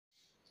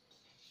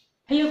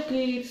Hello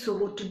kids,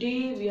 so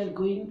today we are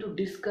going to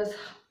discuss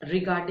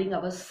regarding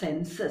our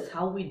senses,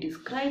 how we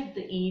describe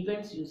the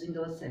events using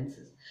our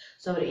senses.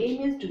 So our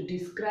aim is to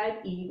describe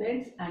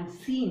events and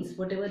scenes,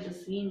 whatever the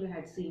scene we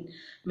had seen,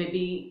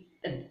 maybe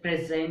at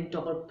present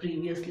or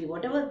previously,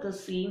 whatever the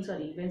scenes or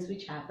events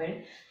which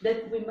happened,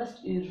 that we must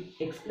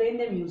explain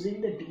them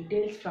using the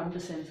details from the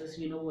senses.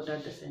 You know what are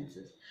the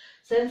senses?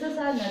 Senses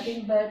are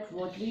nothing but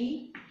what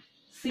we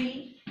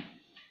see,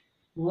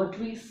 what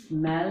we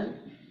smell,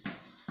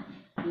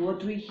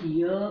 what we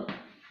hear,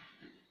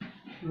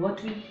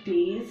 what we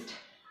taste,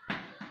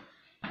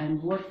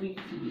 and what we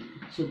feel.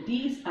 So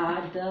these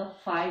are the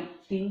 5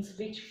 things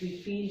which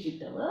we feel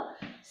with our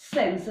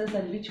senses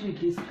and which we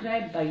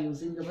describe by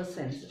using our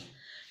senses.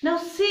 Now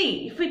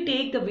see, if we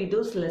take the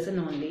Vidur's lesson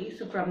only,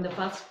 so from the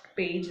first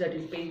page, that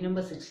is page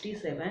number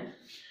 67,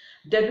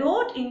 the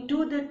road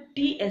into the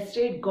tea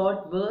estate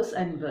got worse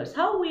and worse.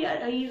 How he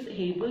is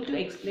able to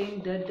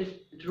explain that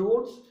the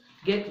roads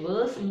get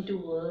worse into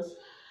worse?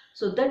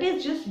 So that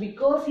is just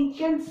because he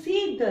can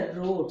see the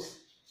roads.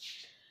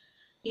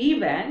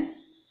 Even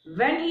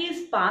when he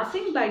is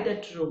passing by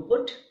that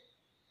road,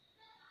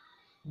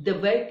 the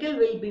vehicle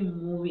will be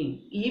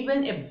moving.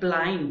 Even a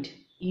blind,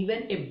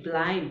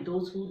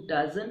 those who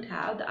doesn't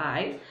have the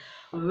eyes,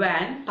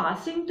 when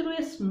passing through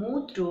a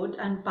smooth road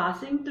and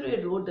passing through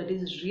a road that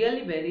is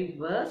really very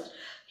worst,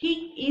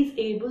 he is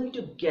able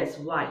to guess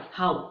why,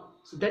 how.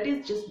 So that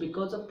is just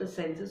because of the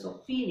senses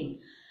of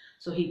feeling.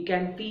 So he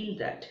can feel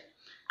that.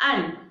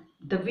 And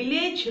the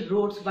village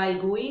roads, while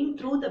going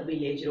through the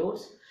village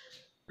roads,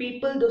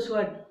 people, those who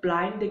are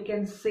blind, they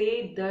can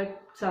say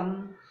that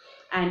some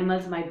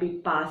animals might be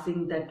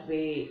passing that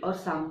way or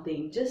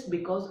something, just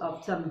because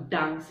of some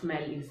dung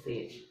smell is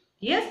there.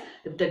 Yes,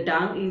 if the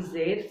dung is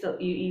there, so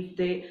if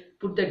they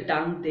put the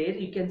dung there,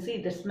 you can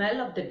see the smell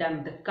of the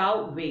dung, the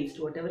cow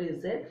waste, whatever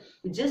is there,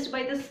 just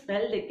by the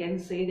smell they can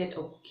say that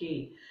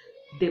okay,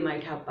 they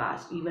might have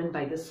passed, even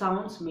by the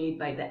sounds made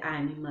by the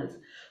animals.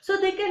 So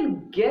they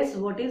can guess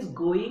what is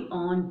going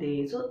on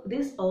there. So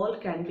this all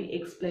can be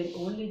explained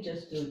only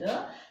just through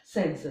the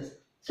senses.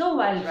 So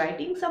while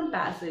writing some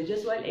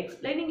passages, while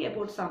explaining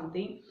about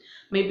something,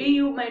 maybe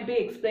you might be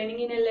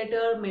explaining in a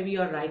letter, maybe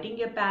you're writing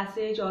a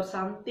passage or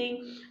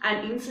something,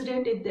 an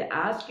incident, if they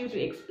ask you to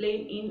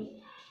explain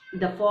in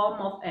the form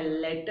of a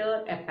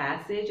letter, a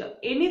passage, or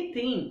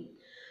anything,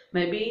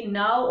 maybe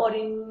now or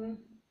in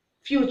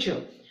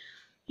future,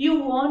 you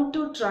want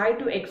to try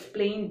to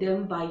explain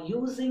them by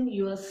using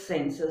your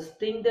senses.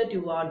 Think that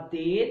you are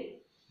there,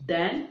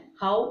 then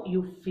how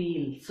you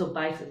feel. So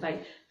by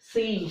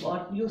seeing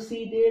what you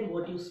see there,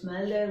 what you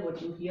smell there,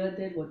 what you hear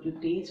there, what you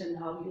taste, and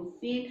how you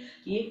feel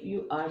if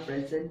you are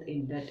present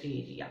in that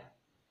area.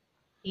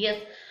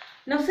 Yes.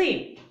 Now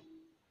see,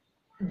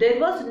 there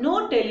was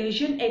no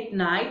television at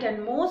night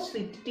and most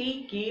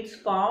city kids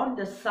found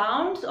the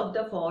sounds of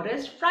the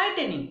forest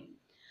frightening.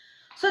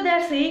 So they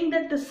are saying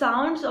that the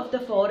sounds of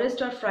the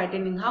forest are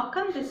frightening. How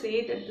come they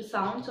say that the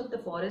sounds of the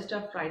forest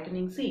are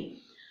frightening?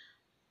 See,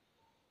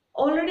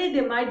 already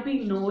they might be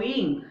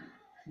knowing,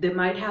 they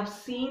might have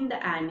seen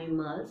the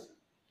animals,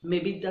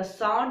 maybe the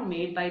sound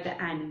made by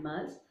the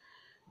animals.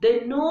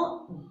 They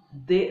know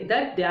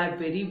that they are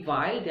very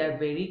wild, they are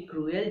very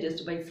cruel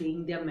just by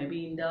seeing them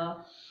maybe in the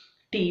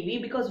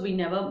TV, because we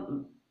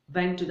never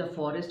went to the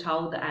forest,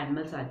 how the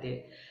animals are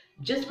there.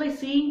 Just by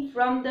seeing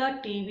from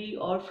the TV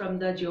or from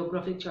the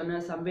geographic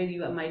channel somewhere,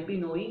 you might be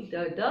knowing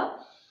the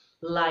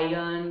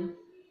lion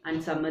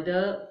and some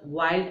other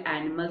wild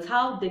animals,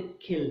 how they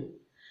kill.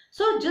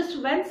 So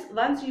just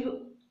once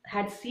you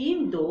had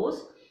seen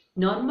those,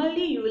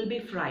 normally you will be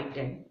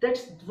frightened.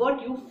 That's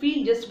what you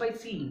feel just by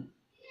seeing.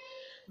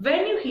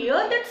 When you hear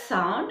that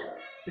sound,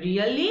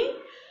 really,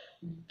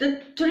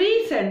 the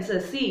 3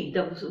 senses, see,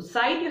 the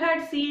sight you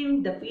had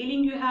seen, the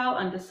feeling you have,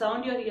 and the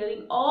sound you are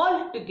hearing,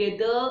 all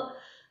together,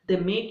 they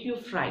make you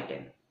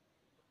frightened.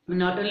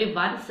 Not only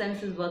one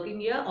sense is working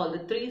here, all the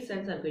 3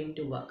 senses are going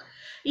to work.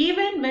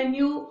 Even when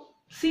you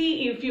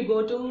see, if you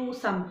go to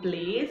some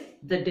place,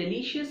 the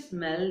delicious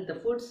smell, the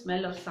food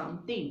smell or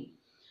something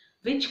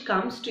which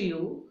comes to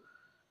you,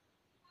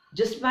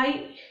 just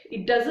by,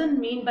 it doesn't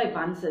mean by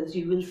one sense.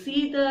 You will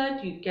see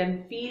that, you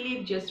can feel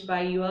it just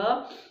by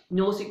your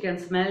nose, you can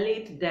smell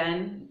it,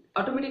 then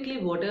automatically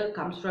water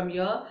comes from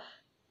your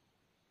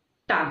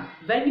tongue.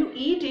 When you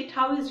eat it,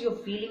 how is your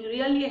feeling?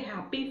 Really a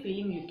happy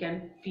feeling, you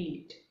can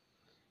feel it.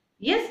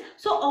 Yes,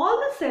 so all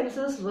the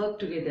senses work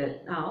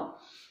together. Now,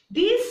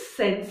 these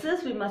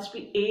senses we must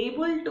be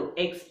able to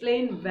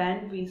explain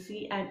when we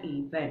see an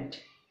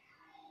event.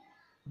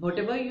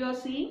 Whatever you are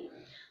seeing,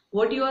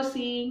 what you are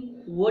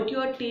seeing, what you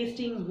are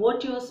tasting,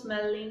 what you are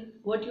smelling,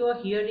 what you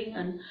are hearing,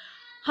 and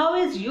how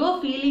is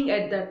your feeling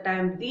at that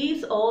time,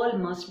 these all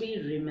must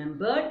be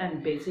remembered,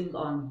 and basing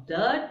on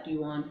that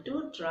you want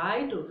to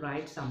try to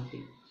write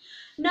something.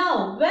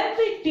 Now when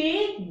we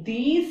take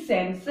these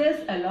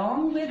senses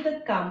along with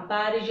the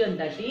comparison,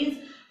 that is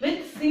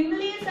with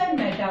similes and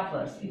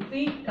metaphors, if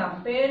we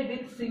compare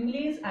with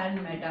similes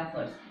and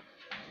metaphors,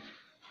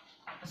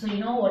 so you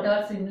know what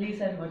are similes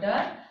and what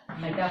are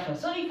metaphor.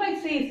 So if I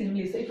say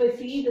simile, so if I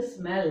see the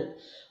smell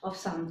of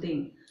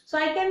something, so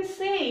I can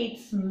say it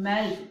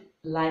smells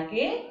like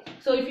a,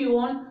 so if you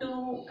want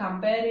to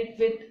compare it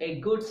with a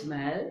good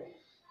smell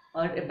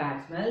or a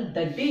bad smell,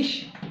 the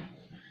dish,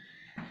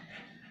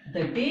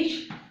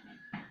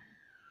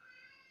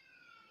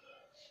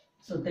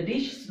 so the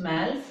dish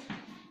smells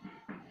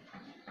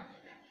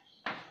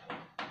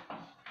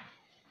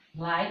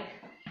like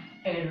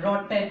a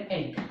rotten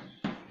egg.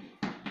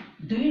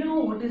 Do you know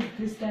what is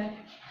this then?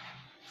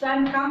 So I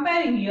am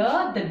comparing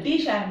here, the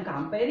dish I am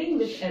comparing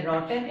with a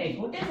rotten egg.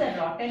 What is a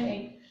rotten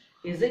egg?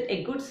 Is it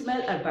a good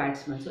smell or bad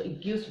smell? So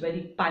it gives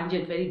very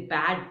pungent, very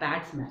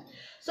bad smell.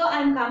 So I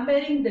am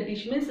comparing the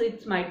dish, means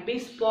it might be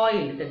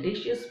spoiled. The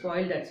dish is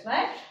spoiled, that's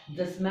why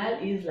the smell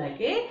is like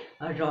a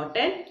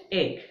rotten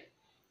egg.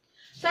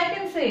 So I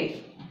can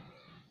say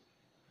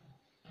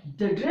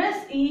the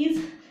dress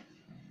is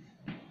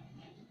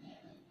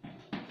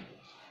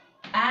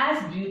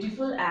as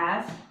beautiful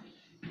as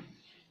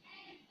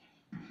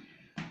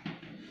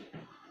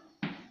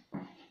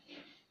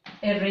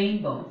a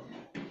rainbow.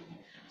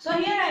 So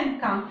here I am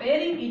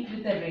comparing it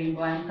with a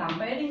rainbow. I am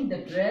comparing the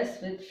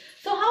dress with,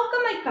 so how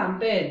come I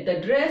compare the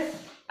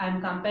dress? I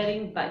am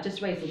comparing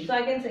just by saying. So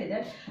I can say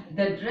that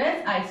the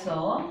dress I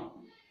saw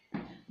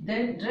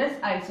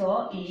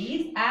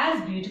is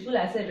as beautiful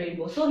as a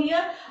rainbow. So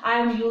here I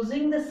am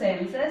using the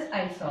senses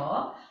I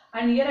saw,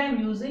 and here I am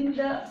using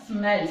the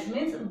smells,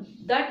 means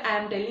that I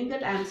am telling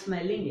that I am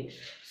smelling it.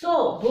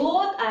 So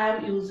both I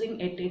am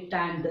using at a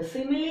time, the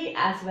simile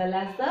as well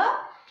as the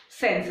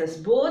senses,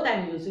 both I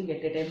am using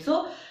at a time.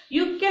 So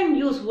you can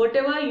use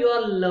whatever you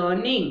are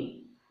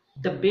learning,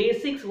 the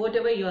basics,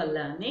 whatever you are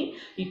learning,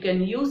 you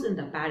can use in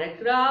the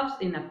paragraphs,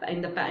 in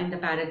the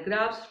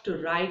paragraphs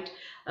to write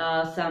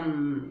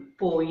some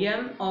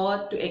poem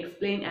or to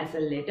explain as a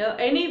letter.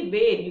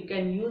 Anywhere you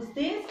can use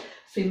this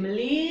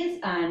similes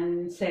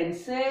and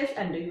senses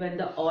and even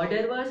the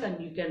order words, and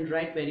you can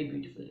write very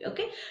beautifully.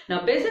 Okay,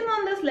 now basing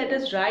on this, let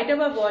us write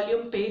our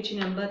volume page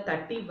number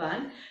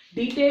 31,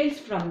 details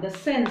from the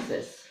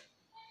senses.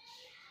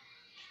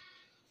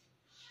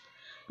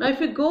 Now if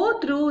you go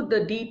through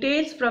the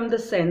details from the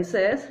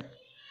senses,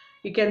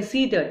 you can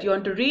see that you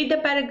want to read the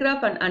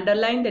paragraph and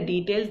underline the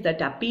details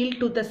that appeal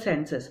to the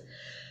senses.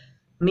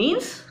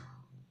 Means,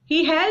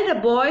 he held the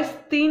boy's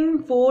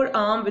thin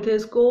forearm with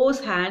his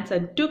coarse hands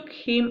and took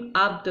him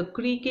up the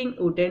creaking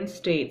wooden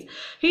stairs.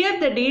 Here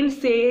they didn't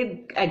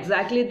say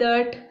exactly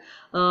that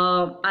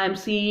I am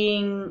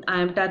seeing,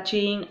 I am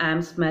touching, I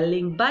am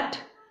smelling, but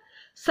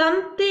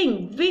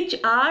something which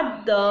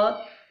are the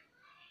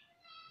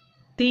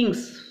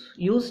things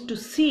used to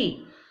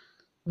see,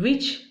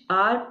 which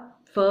are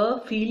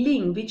for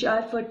feeling, which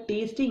are for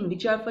tasting,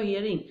 which are for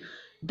hearing.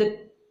 The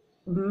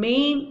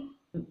main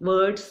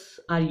words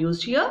are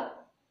used here.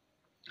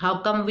 How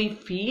come we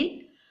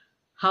feel?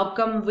 How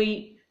come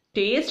we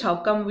taste? How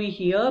come we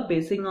hear?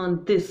 Basing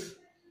on this,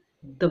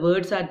 the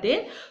words are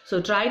there.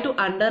 So try to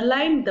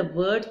underline the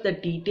words, the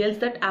details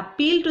that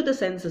appeal to the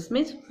senses,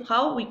 means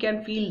how we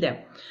can feel them.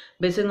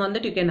 Basing on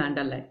that, you can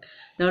underline.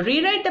 Now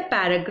rewrite the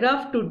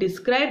paragraph to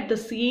describe the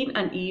scene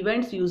and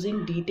events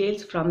using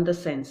details from the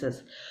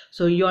senses.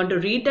 So you want to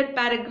read that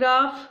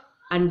paragraph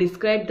and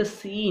describe the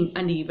scene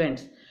and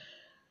events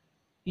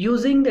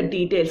using the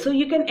details. So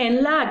you can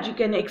enlarge, you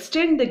can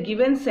extend the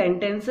given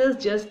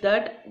sentences just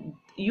that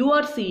you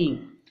are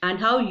seeing and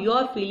how you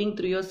are feeling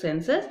through your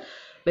senses.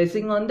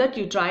 Basing on that,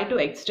 you try to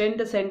extend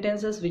the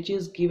sentences which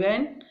is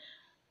given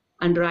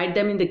and write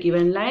them in the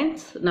given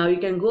lines. Now you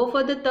can go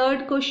for the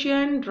third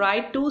question.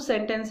 Write 2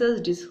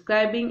 sentences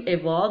describing a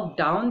walk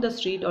down the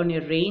street on a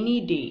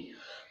rainy day.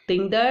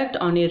 Think that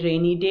on a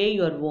rainy day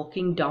you are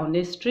walking down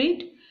a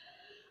street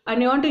and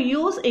you want to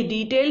use a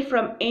detail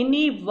from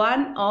any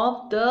one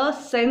of the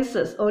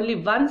senses, only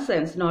one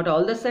sense, not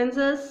all the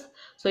senses.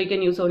 So you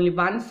can use only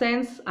one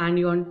sense and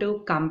you want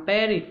to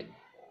compare it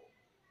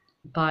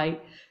by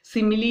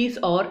similes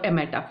or a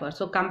metaphor.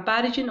 So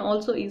comparison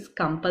also is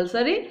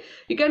compulsory.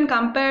 You can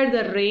compare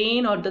the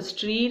rain or the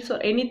streets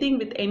or anything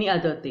with any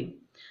other thing,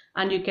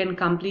 and you can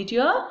complete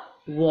your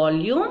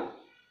volume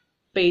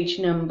page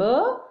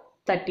number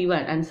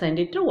 31 and send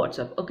it to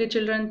WhatsApp. Okay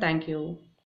children, thank you.